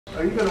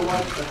Are you going to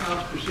watch the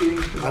House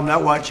proceedings tomorrow? I'm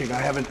not watching.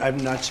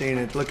 I've not seen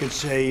it. Look,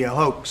 it's a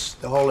hoax.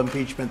 The whole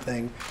impeachment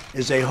thing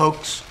is a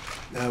hoax.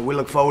 We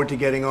look forward to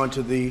getting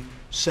onto the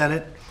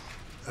Senate.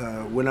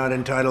 We're not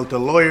entitled to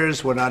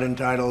lawyers. We're not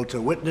entitled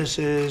to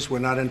witnesses. We're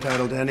not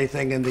entitled to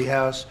anything in the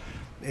House.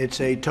 It's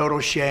a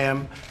total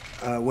sham.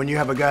 When you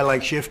have a guy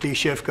like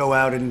Schiff go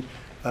out and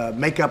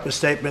make up a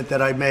statement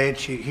that I made,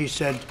 he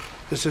said,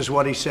 this is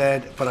what he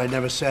said, but I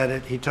never said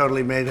it. He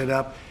totally made it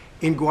up.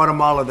 In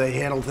Guatemala, they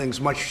handle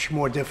things much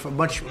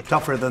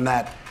tougher than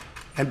that.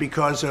 And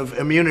because of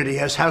immunity,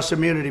 has House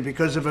immunity,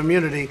 because of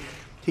immunity,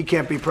 he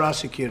can't be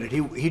prosecuted.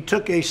 He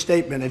took a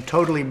statement and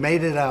totally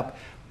made it up.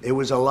 It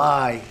was a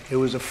lie. It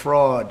was a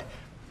fraud.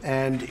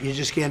 And you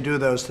just can't do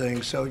those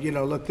things. So, you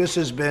know, look, this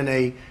has been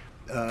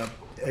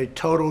a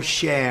total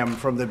sham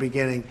from the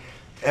beginning.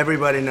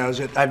 Everybody knows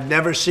it. I've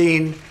never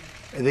seen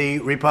the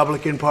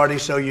Republican Party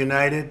so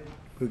united.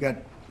 We got,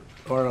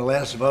 or our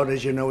last vote,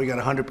 as you know, we got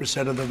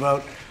 100% of the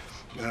vote.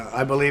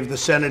 I believe the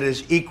Senate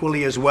is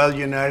equally as well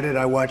united.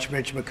 I watched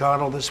Mitch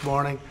McConnell this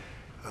morning.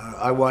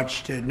 I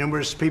watched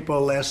numerous people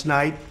last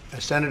night,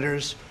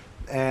 senators,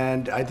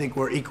 and I think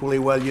we're equally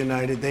well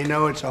united. They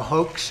know it's a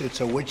hoax,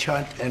 it's a witch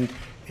hunt, and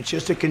it's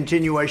just a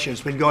continuation.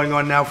 It's been going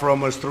on now for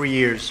almost 3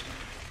 years.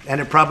 And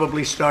it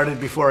probably started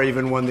before I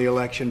even won the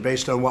election,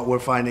 based on what we're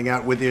finding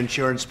out with the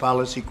insurance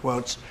policy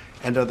quotes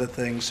and other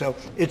things. So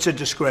it's a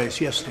disgrace.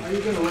 Yes, Steve. Are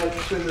you going to let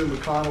Senator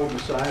McConnell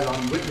decide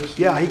on witnesses?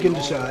 Yeah, he can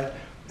decide.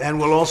 And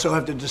we'll also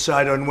have to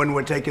decide on when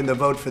we're taking the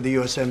vote for the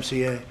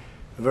USMCA.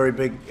 A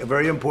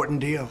very important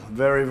deal.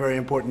 Very, very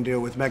important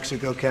deal with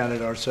Mexico,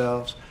 Canada,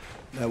 ourselves.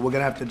 We're going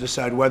to have to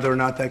decide whether or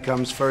not that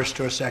comes first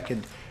or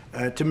second.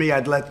 To me,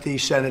 I'd let the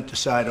Senate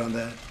decide on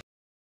that.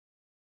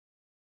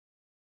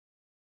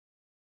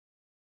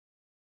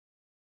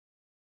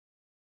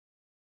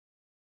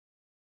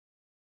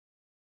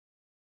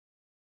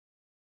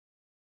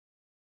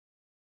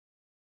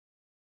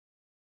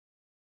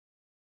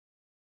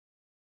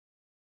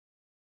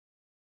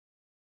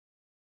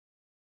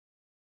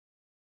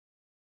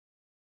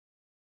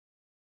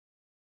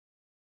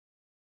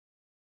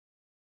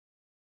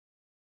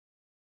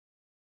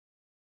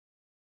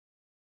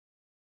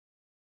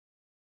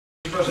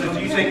 President,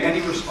 do you take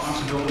any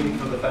responsibility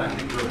for the fact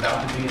that you're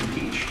about to be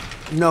impeached?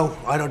 No,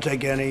 I don't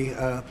take any,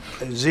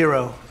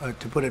 zero,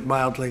 to put it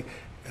mildly.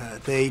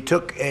 They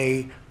took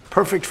a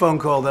perfect phone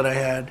call that I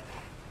had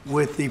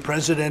with the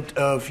president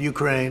of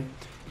Ukraine,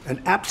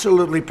 an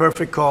absolutely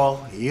perfect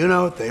call. You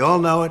know it, they all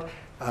know it.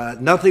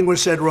 Nothing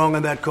was said wrong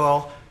on that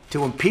call.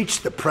 To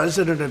impeach the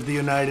president of the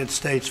United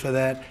States for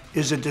that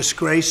is a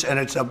disgrace, and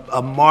it's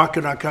a mark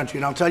in our country.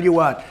 And I'll tell you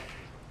what,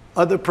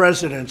 other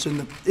presidents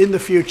in the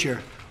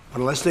future,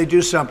 unless they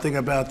do something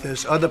about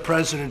this, other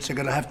presidents are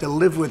going to have to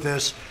live with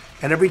this.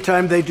 And every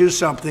time they do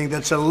something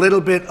that's a little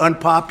bit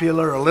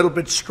unpopular, a little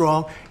bit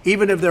strong,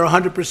 even if they're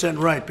 100%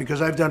 right,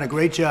 because I've done a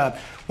great job.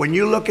 When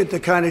you look at the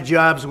kind of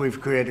jobs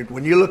we've created,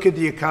 when you look at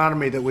the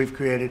economy that we've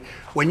created,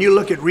 when you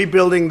look at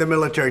rebuilding the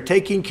military,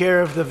 taking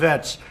care of the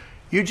vets,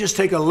 you just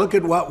take a look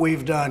at what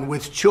we've done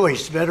with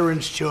choice,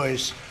 veterans'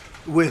 choice,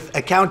 with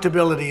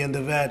accountability in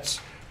the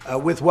vets,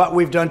 with what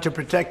we've done to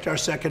protect our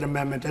Second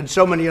Amendment and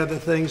so many other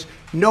things.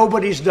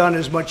 Nobody's done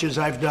as much as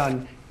I've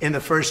done in the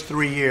first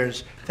 3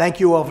 years. Thank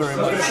you all very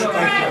much.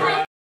 Thank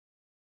you.